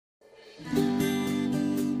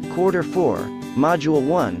Quarter 4, Module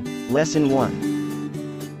 1, Lesson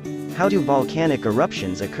 1. How do volcanic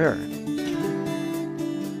eruptions occur?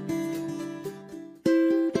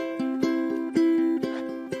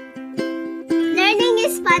 Learning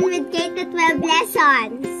is fun with K-12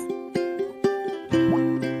 lessons.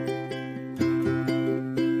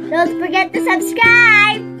 Don't forget to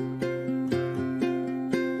subscribe!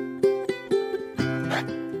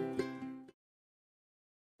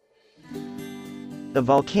 A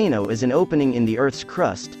volcano is an opening in the Earth's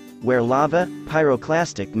crust, where lava,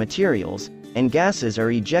 pyroclastic materials, and gases are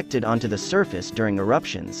ejected onto the surface during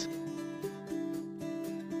eruptions.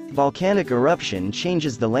 Volcanic eruption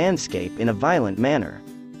changes the landscape in a violent manner.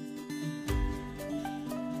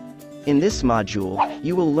 In this module,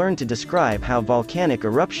 you will learn to describe how volcanic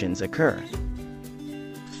eruptions occur.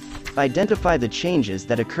 Identify the changes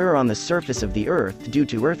that occur on the surface of the Earth due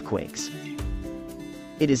to earthquakes.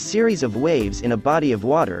 It is a series of waves in a body of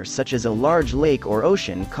water such as a large lake or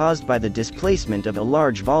ocean caused by the displacement of a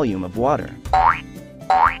large volume of water.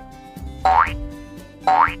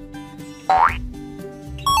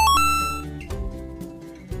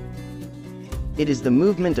 It is the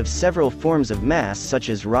movement of several forms of mass such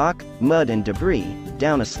as rock, mud and debris,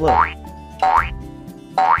 down a slope.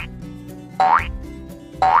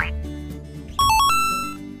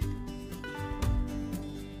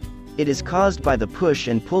 It is caused by the push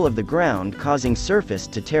and pull of the ground, causing surface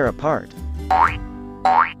to tear apart.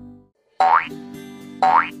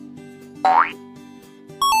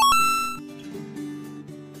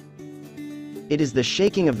 It is the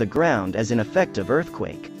shaking of the ground as an effect of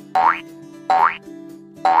earthquake.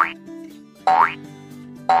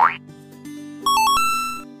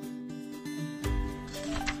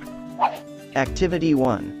 Activity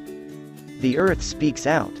 1. The Earth speaks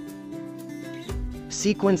out.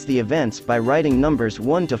 Sequence the events by writing numbers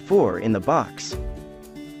 1 to 4 in the box.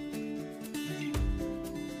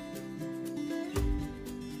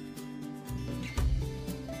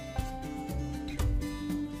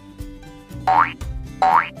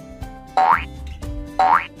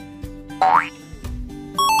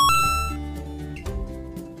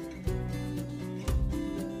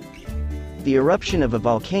 The eruption of a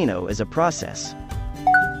volcano is a process.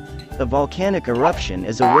 A volcanic eruption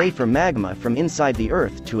is a way for magma from inside the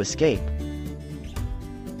Earth to escape.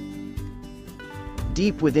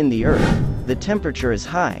 Deep within the Earth, the temperature is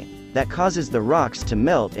high, that causes the rocks to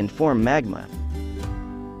melt and form magma.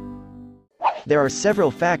 There are several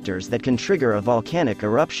factors that can trigger a volcanic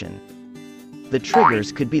eruption. The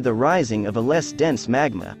triggers could be the rising of a less dense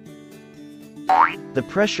magma, the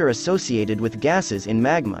pressure associated with gases in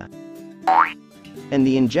magma, and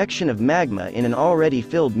the injection of magma in an already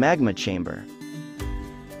filled magma chamber.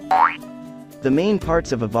 The main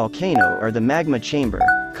parts of a volcano are the magma chamber,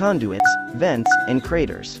 conduits, vents, and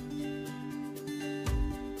craters.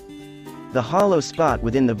 The hollow spot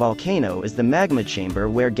within the volcano is the magma chamber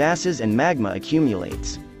where gases and magma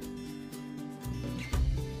accumulates.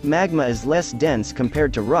 Magma is less dense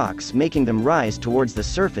compared to rocks, making them rise towards the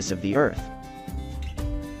surface of the Earth.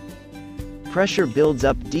 Pressure builds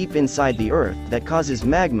up deep inside the Earth that causes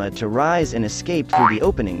magma to rise and escape through the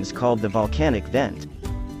openings called the volcanic vent.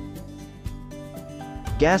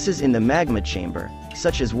 Gases in the magma chamber,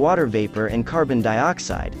 such as water vapor and carbon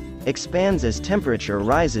dioxide, expands as temperature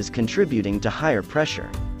rises, contributing to higher pressure.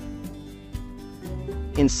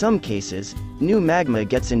 In some cases, new magma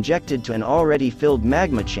gets injected to an already filled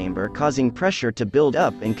magma chamber, causing pressure to build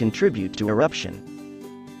up and contribute to eruption.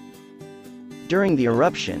 During the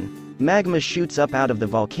eruption, magma shoots up out of the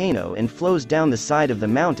volcano and flows down the side of the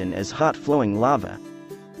mountain as hot flowing lava.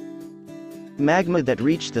 Magma that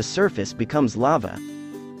reached the surface becomes lava.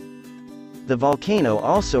 The volcano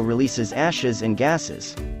also releases ashes and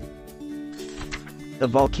gases. A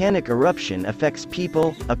volcanic eruption affects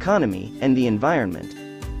people, economy, and the environment.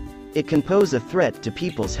 It can pose a threat to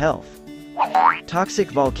people's health. Toxic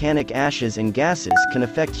volcanic ashes and gases can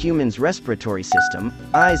affect humans' respiratory system,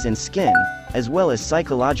 eyes and skin, as well as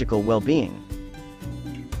psychological well-being.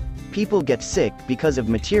 People get sick because of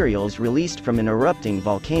materials released from an erupting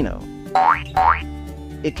volcano.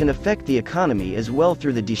 It can affect the economy as well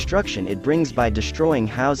through the destruction it brings by destroying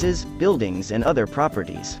houses, buildings, and other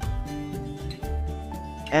properties.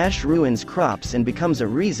 Ash ruins crops and becomes a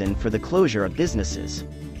reason for the closure of businesses.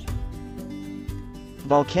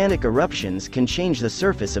 Volcanic eruptions can change the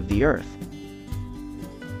surface of the Earth.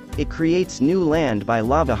 It creates new land by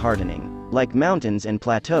lava hardening, like mountains and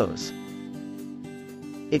plateaus.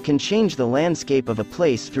 It can change the landscape of a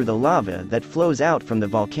place through the lava that flows out from the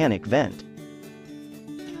volcanic vent.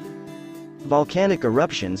 Volcanic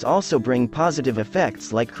eruptions also bring positive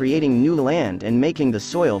effects like creating new land and making the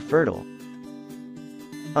soil fertile.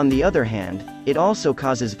 On the other hand, it also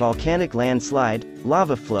causes volcanic landslide,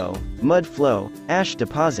 lava flow, mud flow, ash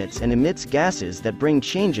deposits, and emits gases that bring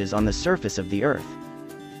changes on the surface of the Earth.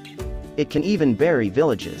 It can even bury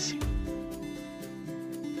villages.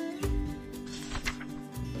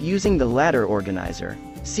 Using the ladder organizer,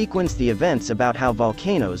 sequence the events about how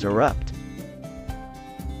volcanoes erupt.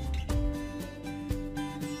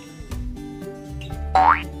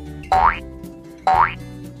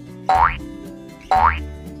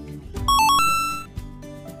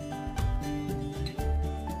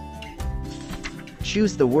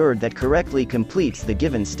 Choose the word that correctly completes the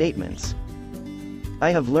given statements.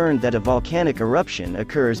 I have learned that a volcanic eruption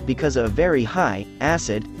occurs because of a very high,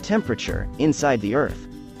 acid, temperature inside the Earth.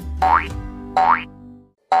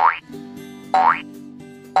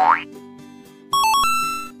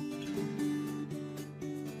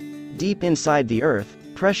 Deep inside the Earth,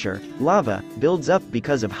 pressure, lava, builds up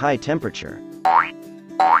because of high temperature.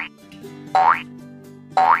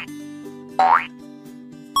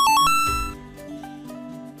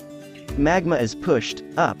 Magma is pushed,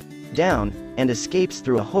 up, down, and escapes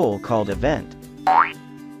through a hole called a vent.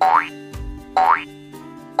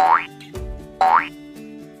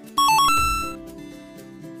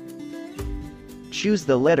 Choose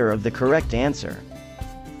the letter of the correct answer.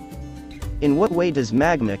 In what way does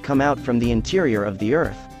magma come out from the interior of the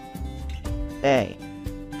Earth? A.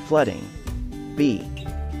 Flooding. B.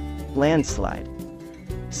 Landslide.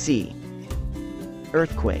 C.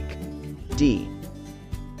 Earthquake. D.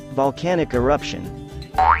 Volcanic eruption.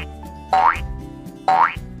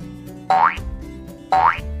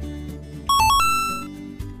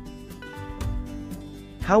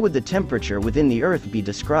 How would the temperature within the Earth be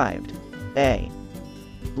described? A.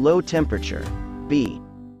 Low temperature. B.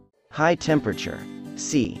 High temperature.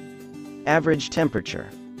 C. Average temperature.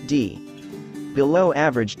 D. Below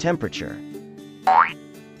average temperature.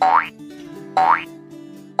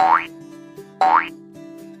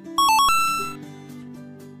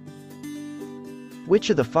 Which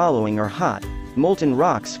of the following are hot, molten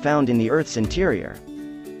rocks found in the Earth's interior?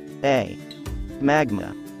 A.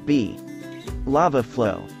 Magma. B. Lava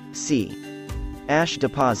flow. C. Ash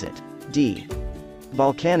deposit. D.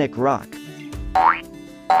 Volcanic rock.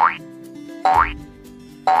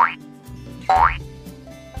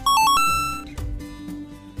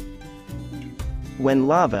 When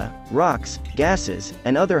lava, rocks, gases,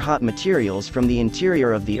 and other hot materials from the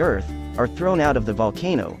interior of the Earth are thrown out of the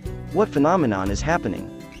volcano, what phenomenon is happening?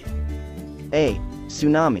 A.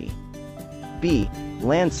 Tsunami. B.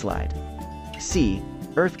 Landslide. C.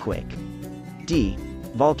 Earthquake. D.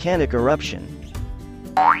 Volcanic eruption.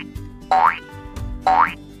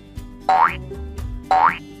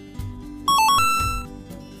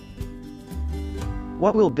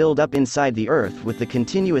 What will build up inside the Earth with the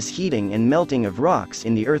continuous heating and melting of rocks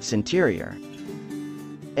in the Earth's interior?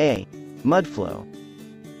 A. Mud flow.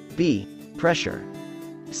 B. Pressure.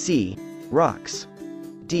 C. Rocks.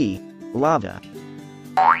 D. Lava.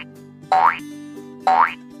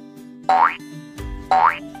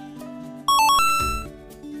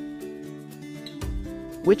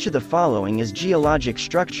 Which of the following is geologic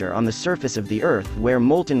structure on the surface of the Earth where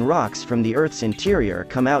molten rocks from the Earth's interior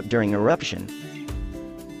come out during eruption?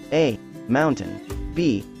 A. Mountain.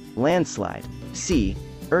 B. Landslide. C.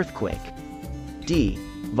 Earthquake. D.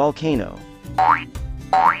 Volcano.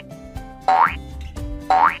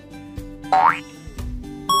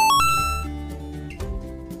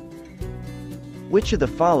 Which of the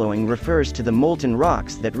following refers to the molten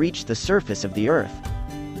rocks that reach the surface of the Earth?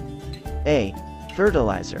 A.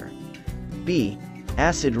 Fertilizer. B.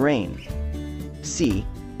 Acid rain. C.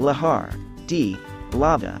 Lahar. D.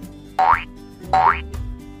 Lava.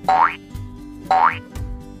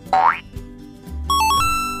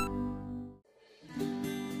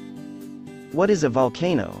 What is a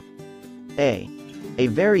volcano? A. A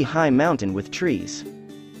very high mountain with trees.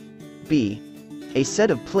 B. A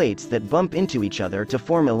set of plates that bump into each other to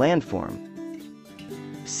form a landform.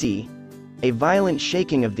 C. A violent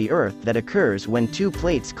shaking of the Earth that occurs when two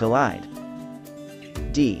plates collide.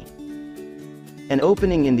 D. An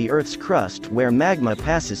opening in the Earth's crust where magma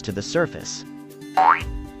passes to the surface.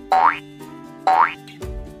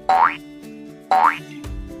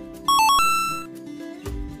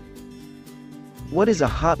 What is a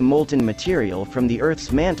hot molten material from the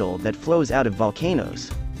Earth's mantle that flows out of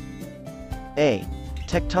volcanoes? A.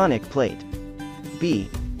 Tectonic plate. B.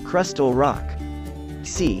 Crustal rock.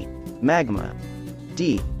 C. Magma.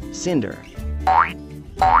 D. Cinder.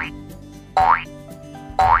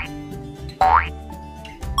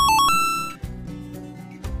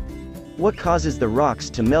 What causes the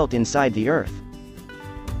rocks to melt inside the Earth?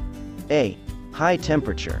 A. High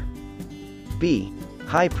temperature. B.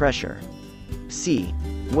 High pressure. C.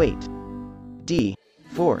 Weight. D.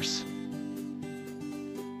 Force.